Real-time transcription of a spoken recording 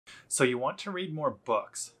So you want to read more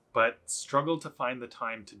books, but struggle to find the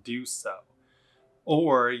time to do so.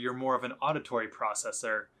 Or you're more of an auditory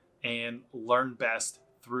processor and learn best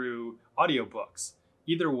through audiobooks.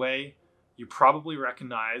 Either way, you probably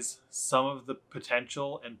recognize some of the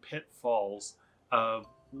potential and pitfalls of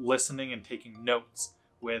listening and taking notes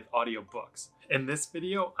with audiobooks. In this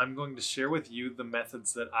video, I'm going to share with you the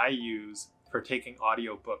methods that I use for taking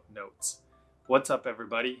audiobook notes. What's up,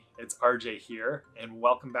 everybody? It's RJ here, and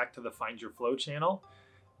welcome back to the Find Your Flow channel.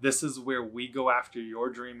 This is where we go after your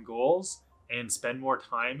dream goals and spend more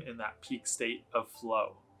time in that peak state of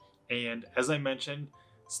flow. And as I mentioned,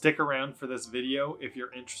 stick around for this video if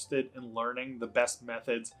you're interested in learning the best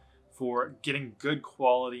methods for getting good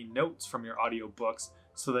quality notes from your audiobooks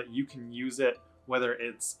so that you can use it, whether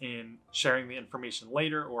it's in sharing the information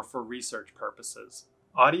later or for research purposes.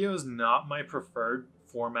 Audio is not my preferred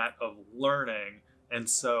format of learning, and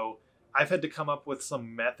so I've had to come up with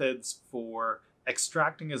some methods for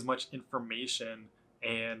extracting as much information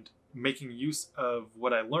and making use of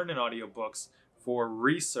what I learn in audiobooks for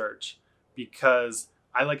research, because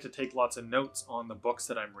I like to take lots of notes on the books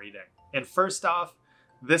that I'm reading. And first off,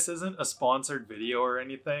 this isn't a sponsored video or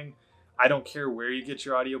anything. I don't care where you get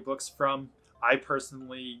your audiobooks from. I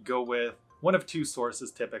personally go with one of two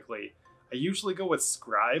sources typically. I usually go with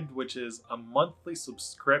Scribd, which is a monthly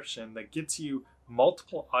subscription that gets you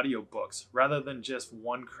multiple audiobooks rather than just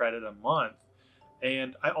one credit a month.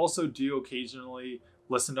 And I also do occasionally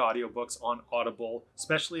listen to audiobooks on Audible,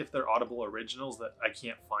 especially if they're Audible originals that I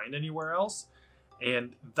can't find anywhere else.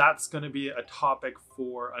 And that's going to be a topic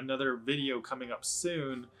for another video coming up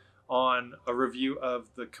soon on a review of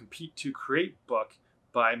the Compete to Create book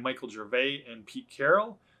by Michael Gervais and Pete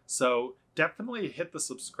Carroll. So definitely hit the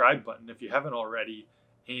subscribe button if you haven't already,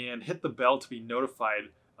 and hit the bell to be notified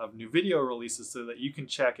of new video releases so that you can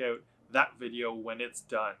check out that video when it's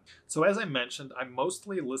done. So as I mentioned, I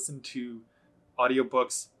mostly listen to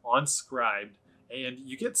audiobooks on Scribd, and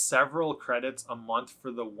you get several credits a month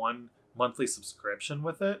for the one monthly subscription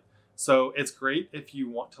with it. So it's great if you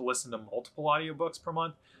want to listen to multiple audiobooks per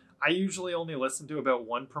month. I usually only listen to about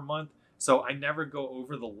one per month, so I never go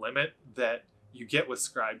over the limit that you get with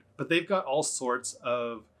Scribd. But they've got all sorts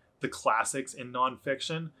of the classics in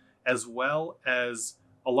nonfiction, as well as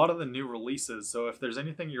a lot of the new releases. So if there's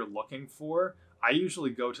anything you're looking for, I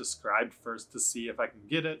usually go to Scribd first to see if I can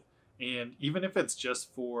get it. And even if it's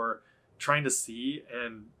just for trying to see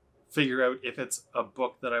and figure out if it's a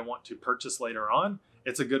book that I want to purchase later on,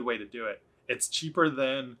 it's a good way to do it. It's cheaper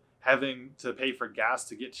than having to pay for gas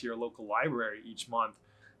to get to your local library each month.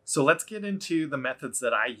 So let's get into the methods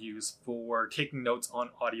that I use for taking notes on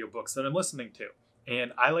audiobooks that I'm listening to.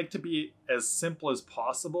 And I like to be as simple as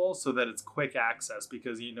possible so that it's quick access,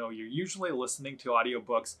 because you're usually listening to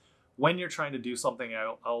audiobooks when you're trying to do something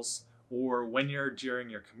else or when you're during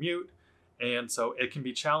your commute. And so it can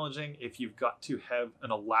be challenging if you've got to have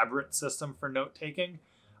an elaborate system for note taking.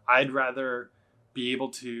 I'd rather be able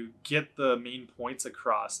to get the main points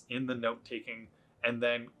across in the note taking and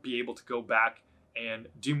then be able to go back and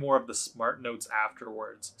do more of the smart notes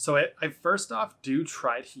afterwards. So I first off do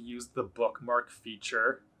try to use the bookmark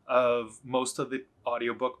feature of most of the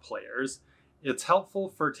audiobook players. It's helpful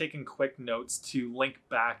for taking quick notes to link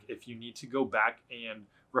back if you need to go back and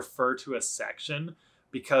refer to a section,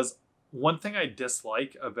 because one thing I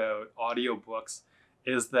dislike about audiobooks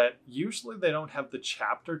is that usually they don't have the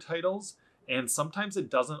chapter titles, and sometimes it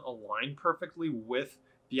doesn't align perfectly with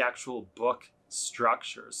the actual book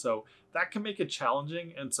structure. So that can make it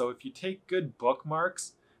challenging. And so if you take good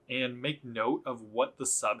bookmarks and make note of what the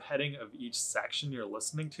subheading of each section you're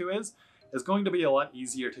listening to is, it's going to be a lot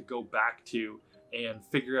easier to go back to and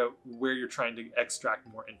figure out where you're trying to extract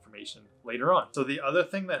more information later on. So the other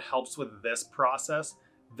thing that helps with this process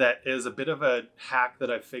that is a bit of a hack that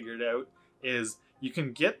I've figured out is you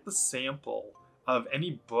can get the sample of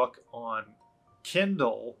any book on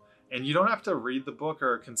Kindle, and you don't have to read the book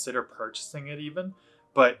or consider purchasing it even,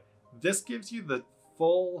 but this gives you the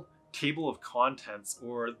full table of contents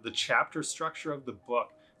or the chapter structure of the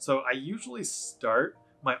book. So I usually start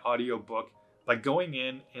my audiobook by going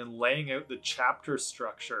in and laying out the chapter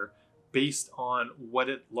structure based on what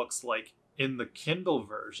it looks like in the Kindle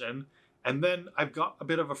version. And then I've got a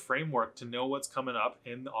bit of a framework to know what's coming up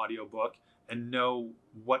in the audiobook and know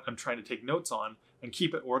what I'm trying to take notes on and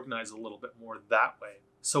keep it organized a little bit more that way.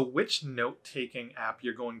 So which note-taking app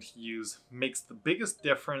you're going to use makes the biggest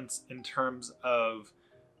difference in terms of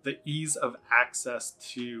the ease of access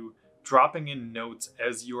to dropping in notes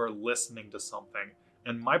as you are listening to something.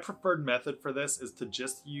 And my preferred method for this is to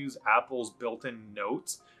just use Apple's built-in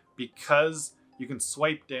notes, because you can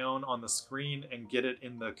swipe down on the screen and get it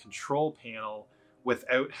in the control panel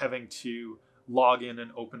without having to log in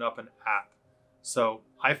and open up an app. So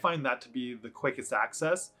I find that to be the quickest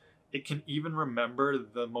access. It can even remember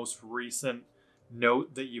the most recent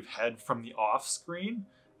note that you've had from the off screen.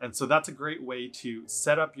 And so that's a great way to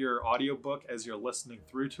set up your audiobook as you're listening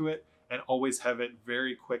through to it and always have it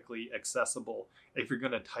very quickly accessible if you're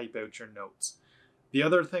going to type out your notes. The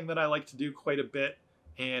other thing that I like to do quite a bit,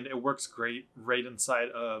 and it works great right inside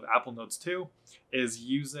of Apple Notes too, is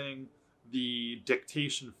using the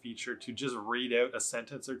dictation feature to just read out a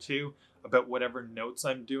sentence or two about whatever notes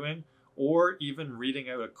I'm doing, or even reading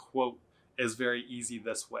out a quote is very easy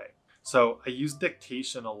this way. So I use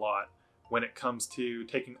dictation a lot when it comes to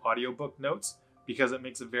taking audiobook notes because it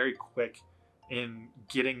makes it very quick in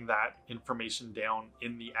getting that information down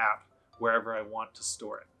in the app wherever I want to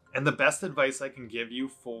store it. And the best advice I can give you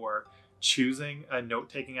for choosing a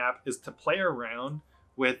note-taking app is to play around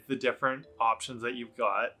with the different options that you've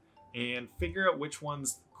got and figure out which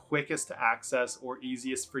one's quickest to access or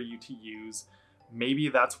easiest for you to use. Maybe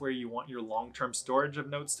that's where you want your long-term storage of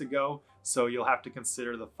notes to go, so you'll have to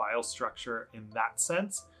consider the file structure in that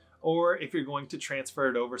sense. Or if you're going to transfer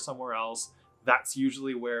it over somewhere else, that's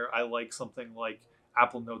usually where I like something like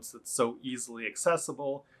Apple Notes that's so easily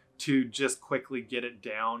accessible to just quickly get it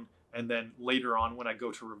down. And then later on, when I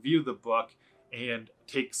go to review the book and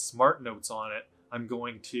take smart notes on it, I'm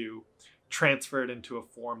going to transfer it into a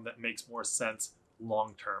form that makes more sense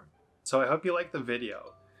long term. So I hope you liked the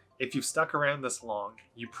video. If you've stuck around this long,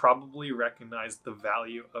 you probably recognize the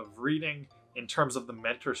value of reading in terms of the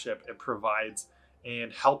mentorship it provides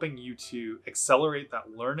and helping you to accelerate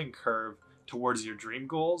that learning curve towards your dream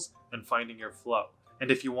goals and finding your flow.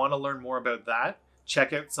 And if you want to learn more about that,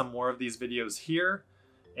 check out some more of these videos here.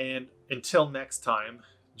 And until next time,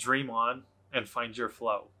 dream on and find your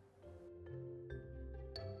flow.